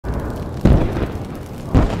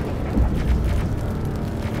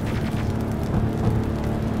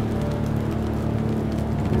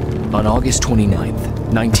On August 29th,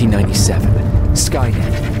 1997,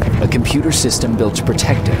 Skynet, a computer system built to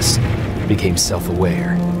protect us, became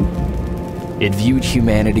self-aware. It viewed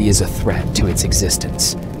humanity as a threat to its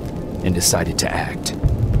existence and decided to act.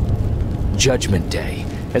 Judgment Day,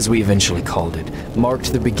 as we eventually called it,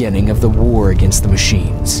 marked the beginning of the war against the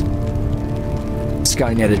machines.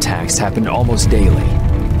 Skynet attacks happened almost daily,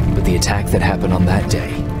 but the attack that happened on that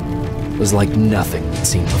day was like nothing we'd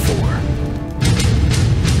seen before.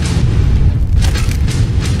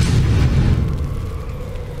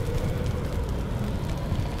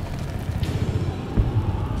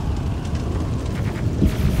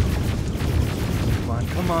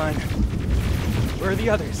 Come on. Where are the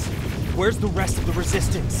others? Where's the rest of the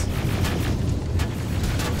resistance?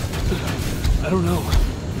 I don't know.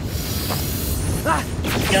 Ah!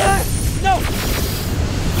 Ah! No!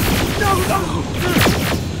 No! No!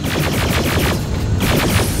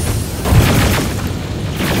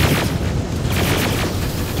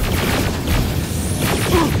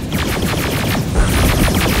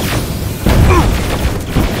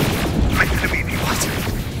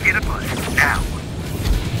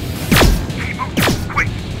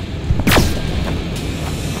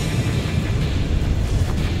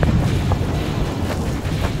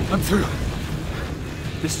 Through.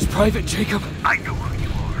 This is Private Jacob. I know who you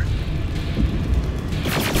are.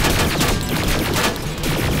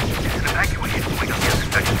 There's an evacuation point on the other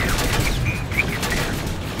side of town. You need to get there.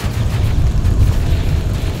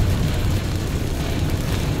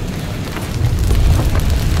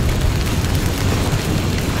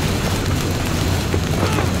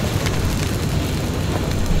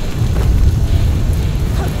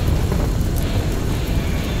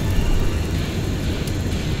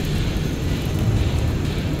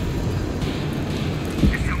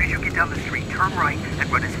 Down the street, turn right, and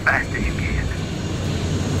run as fast as you can.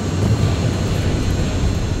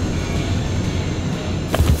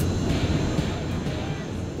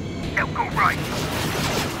 Now go right.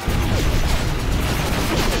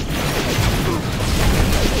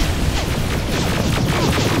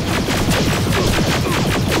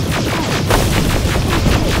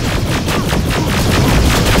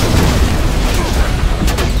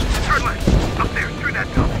 Turn left, up there, through that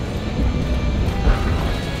tunnel.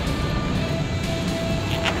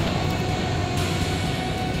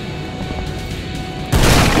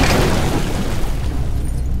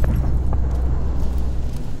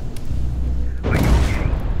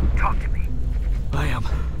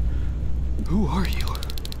 Who are you?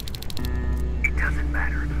 It doesn't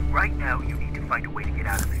matter. Right now, you need to find a way to get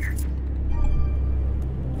out of there.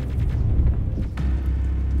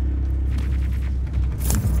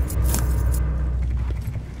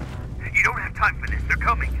 You don't have time for this. They're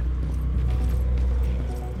coming.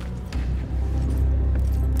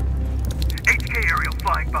 HK aerial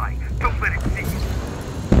flying by. Don't let it see you.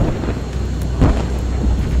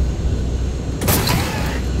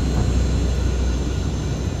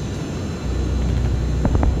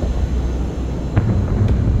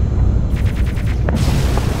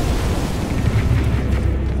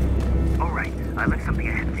 I left something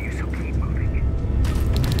ahead for you, so keep moving.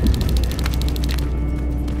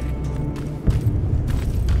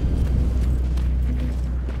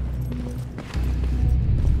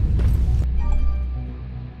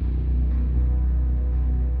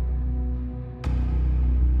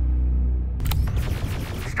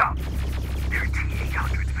 Stop. There are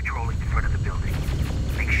T-800s patrolling in front of the building.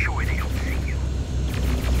 Make sure they don't see you.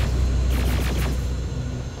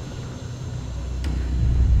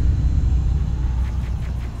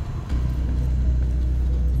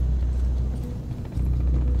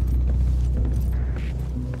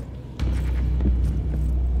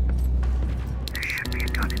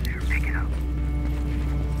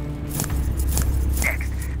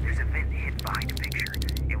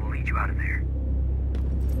 Out of there.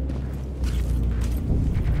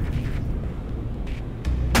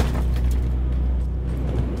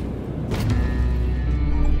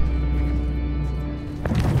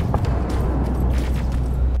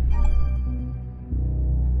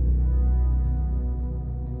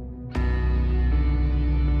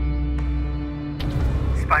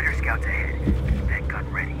 Spider scouts ahead. Keep that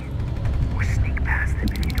gun ready. Or sneak past them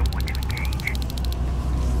if you don't want to engage.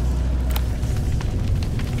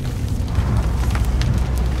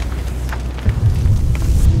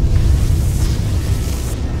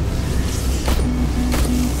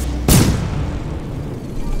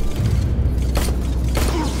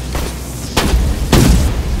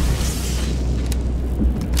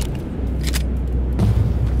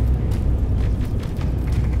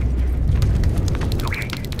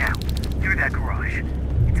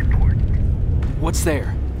 What's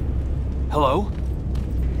there? Hello?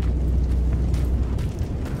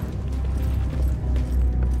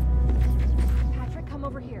 Patrick, come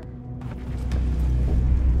over here.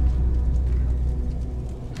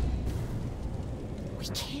 We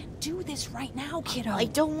can't do this right now, kiddo. I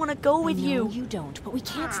don't want to go with you. You don't, but we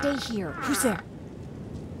can't stay here. Who's there?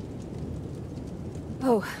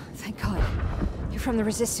 Oh, thank God. You're from the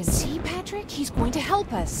Resistance. See, Patrick? He's going to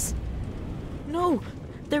help us. No,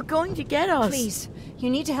 they're going to get us. Please, you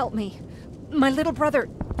need to help me. My little brother,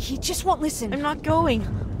 he just won't listen. I'm not going.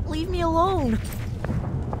 Leave me alone.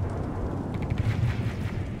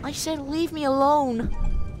 I said leave me alone.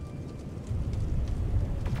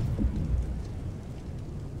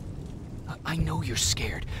 I know you're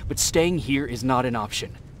scared, but staying here is not an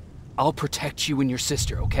option. I'll protect you and your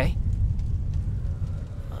sister, okay?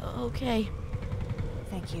 Okay.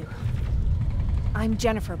 Thank you. I'm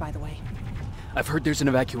Jennifer, by the way. I've heard there's an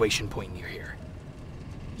evacuation point near here.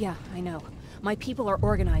 Yeah, I know. My people are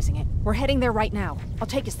organizing it. We're heading there right now. I'll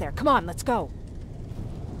take us there. Come on, let's go.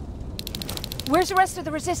 Where's the rest of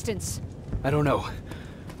the Resistance? I don't know.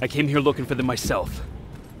 I came here looking for them myself.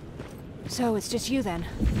 So it's just you then?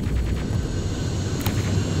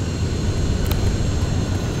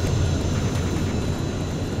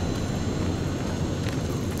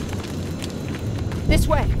 This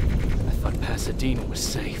way. I thought Pasadena was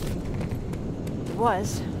safe. It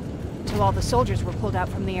was. Till all the soldiers were pulled out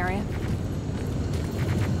from the area.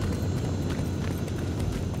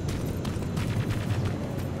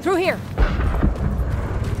 Through here.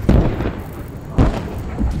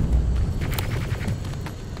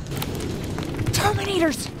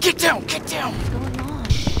 Terminators! Get down! Get down! What's going on?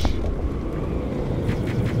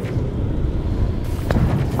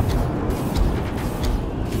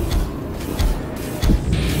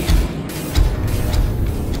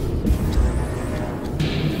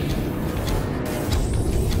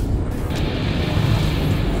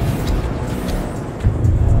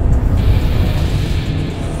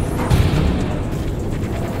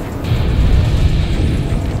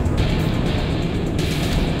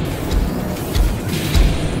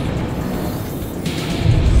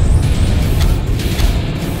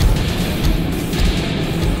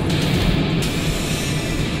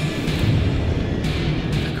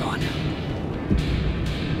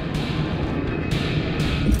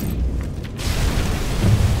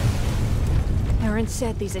 Erin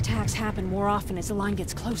said these attacks happen more often as the line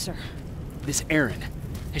gets closer. This Erin,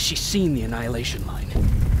 has she seen the annihilation line?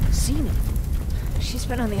 Seen it? She's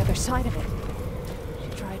been on the other side of it. She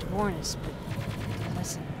tried to warn us, but didn't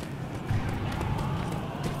listen.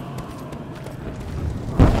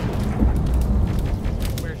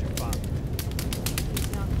 Where's your father?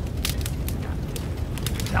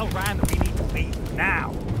 Tell Ryan that we need to leave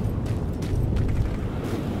now.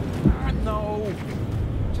 No.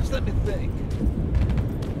 Just let me think.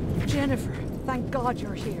 Jennifer, thank God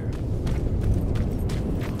you're here.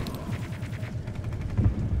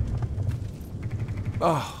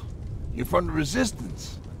 Oh, you're from the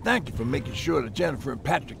Resistance. Thank you for making sure that Jennifer and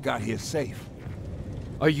Patrick got here safe.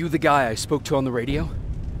 Are you the guy I spoke to on the radio?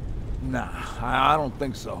 Nah, I don't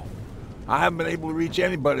think so. I haven't been able to reach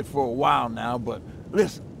anybody for a while now, but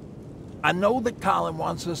listen, I know that Colin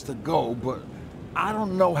wants us to go, but I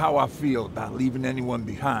don't know how I feel about leaving anyone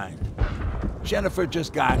behind. Jennifer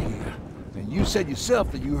just got here, and you said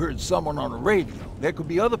yourself that you heard someone on the radio. There could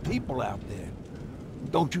be other people out there.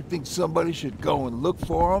 Don't you think somebody should go and look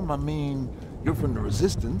for them? I mean, you're from the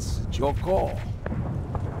Resistance. It's your call.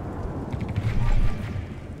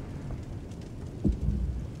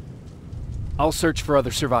 I'll search for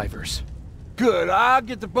other survivors. Good, I'll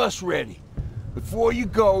get the bus ready. Before you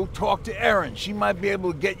go, talk to Erin. She might be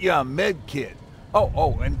able to get you a med kit.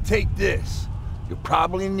 Oh, and take this. You'll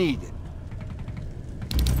probably need it.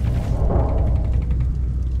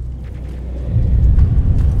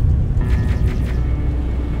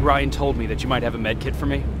 Ryan told me that you might have a med kit for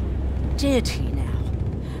me. Did he now?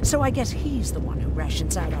 So I guess he's the one who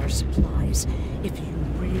rations out our supplies. If you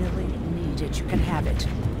really need it, you can have it.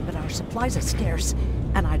 But our supplies are scarce,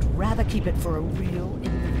 and I'd rather keep it for a real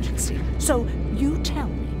emergency. So you tell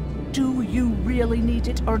me, do you really need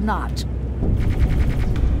it or not?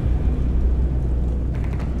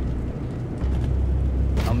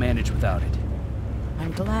 I'll manage without it.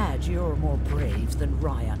 I'm glad you're more brave than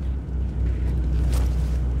Ryan.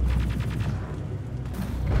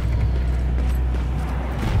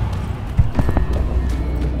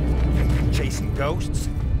 Chasing ghosts?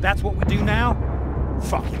 That's what we do now?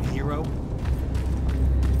 Fucking hero.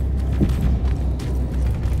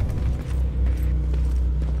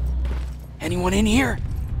 Anyone in here?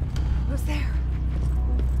 Who's there?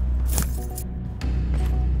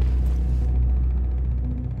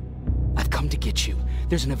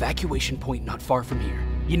 There's an evacuation point not far from here.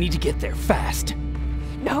 You need to get there, fast.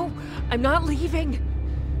 No, I'm not leaving.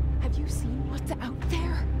 Have you seen what's out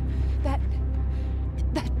there?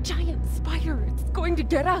 That giant spider, it's going to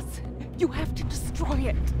get us. You have to destroy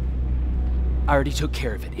it. I already took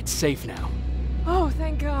care of it. It's safe now. Oh,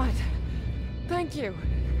 thank God. Thank you.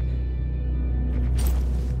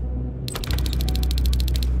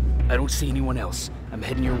 I don't see anyone else. I'm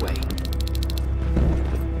heading your way.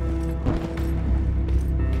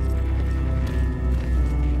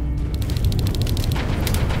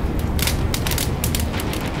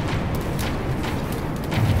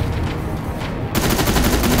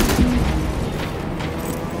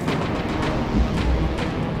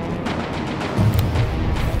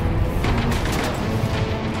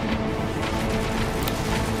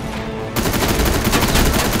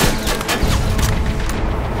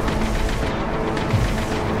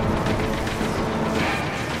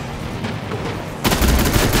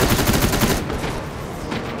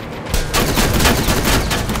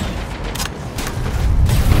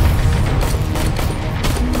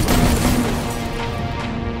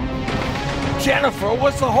 Jennifer,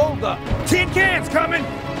 what's the holdup? Tin cans coming!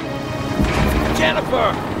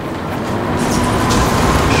 Jennifer!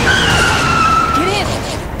 Get in!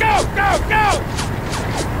 Go, go, go!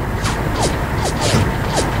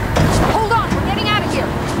 Hold on, we're getting out of here.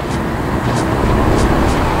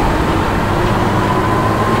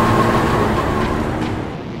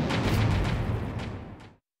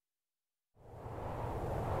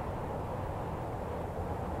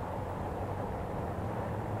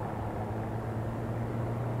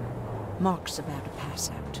 Mark's about to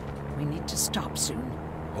pass out. We need to stop soon.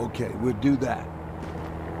 Okay, we'll do that.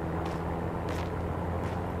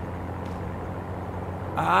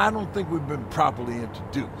 I don't think we've been properly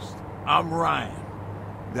introduced. I'm Ryan.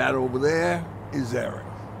 That over there is Erin.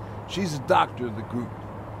 She's the doctor of the group.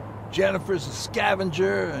 Jennifer's a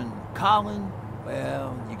scavenger, and Colin,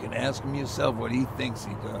 well, you can ask him yourself what he thinks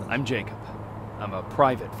he does. I'm Jacob. I'm a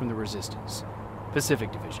private from the Resistance.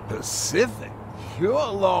 Pacific Division. Pacific? You're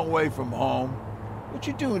a long way from home. What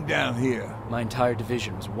you doing down here? My entire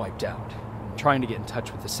division was wiped out. I'm trying to get in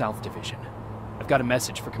touch with the South Division. I've got a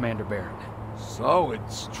message for Commander Barron. So,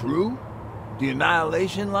 it's true? The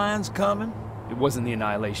Annihilation Line's coming? It wasn't the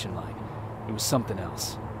Annihilation Line. It was something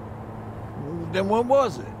else. Then what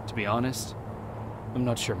was it? To be honest, I'm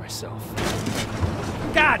not sure myself.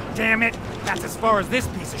 God damn it! That's as far as this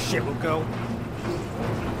piece of shit will go.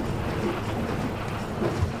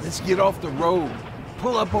 Let's get off the road.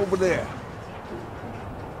 Pull up over there.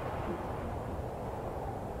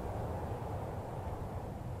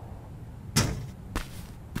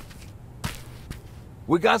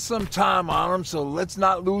 We got some time on them, so let's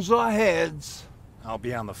not lose our heads. I'll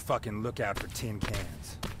be on the fucking lookout for tin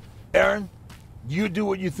cans. Erin, you do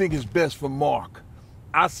what you think is best for Mark.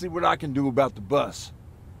 I'll see what I can do about the bus.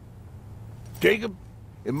 Jacob,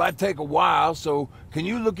 it might take a while, so can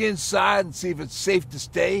you look inside and see if it's safe to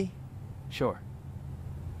stay? Sure.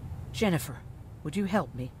 Jennifer, would you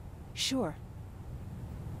help me? Sure.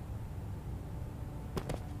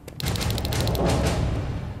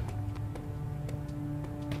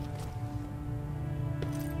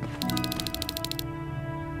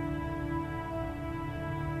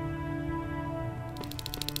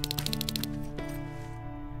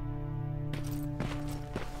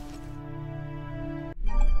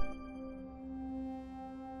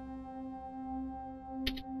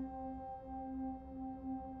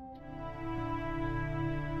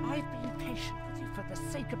 I've been patient with you for the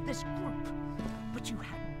sake of this group. But you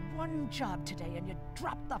had one job today and you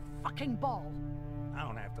dropped the fucking ball. I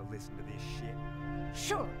don't have to listen to this shit.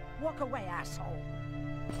 Sure, walk away, asshole.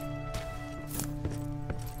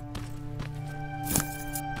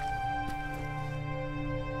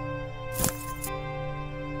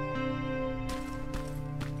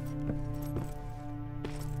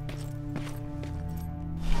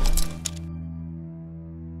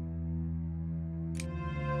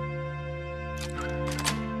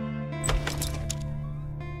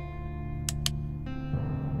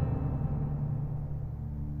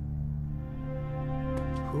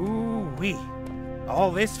 Ooh-wee. All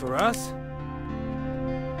this for us?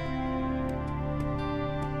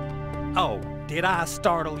 Oh, did I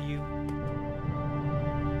startle you?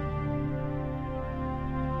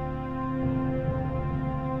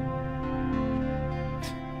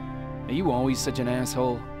 Are you always such an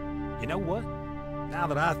asshole? You know what? Now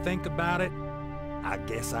that I think about it, I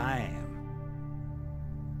guess I am.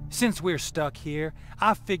 Since we're stuck here,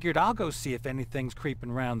 I figured I'll go see if anything's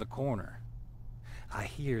creeping around the corner. I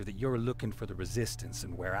hear that you're looking for the Resistance,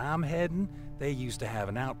 and where I'm heading, they used to have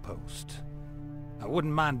an outpost. I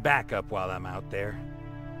wouldn't mind backup while I'm out there.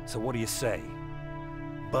 So what do you say?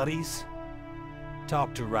 Buddies?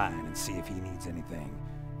 Talk to Ryan and see if he needs anything.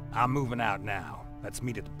 I'm moving out now. Let's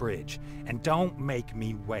meet at the bridge. And don't make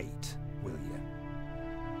me wait, will you?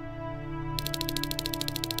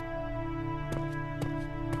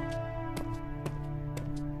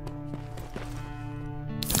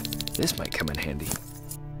 This might come in handy.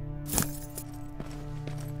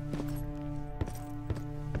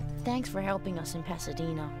 Thanks for helping us in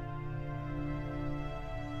Pasadena.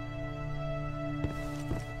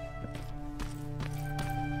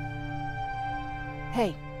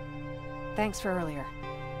 Hey, thanks for earlier.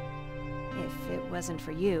 If it wasn't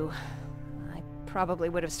for you, I probably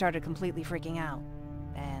would have started completely freaking out.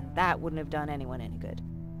 And that wouldn't have done anyone any good.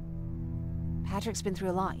 Patrick's been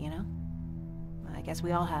through a lot, you know? I guess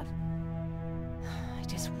we all have. I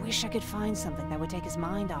just wish I could find something that would take his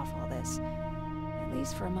mind off all this. At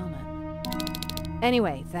least for a moment.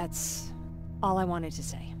 Anyway, that's all I wanted to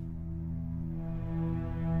say.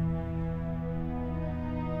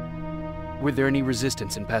 Were there any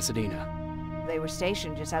resistance in Pasadena? They were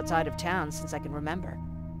stationed just outside of town since I can remember.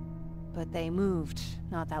 But they moved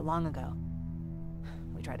not that long ago.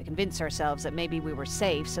 We tried to convince ourselves that maybe we were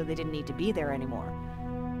safe so they didn't need to be there anymore.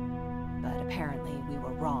 But apparently we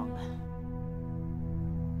were wrong.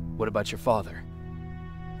 What about your father?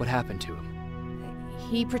 What happened to him?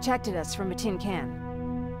 He protected us from a tin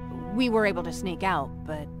can. We were able to sneak out,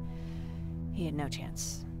 but he had no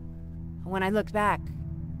chance. When I looked back,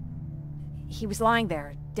 he was lying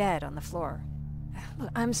there, dead on the floor. Look,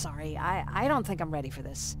 I'm sorry. I don't think I'm ready for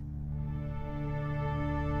this.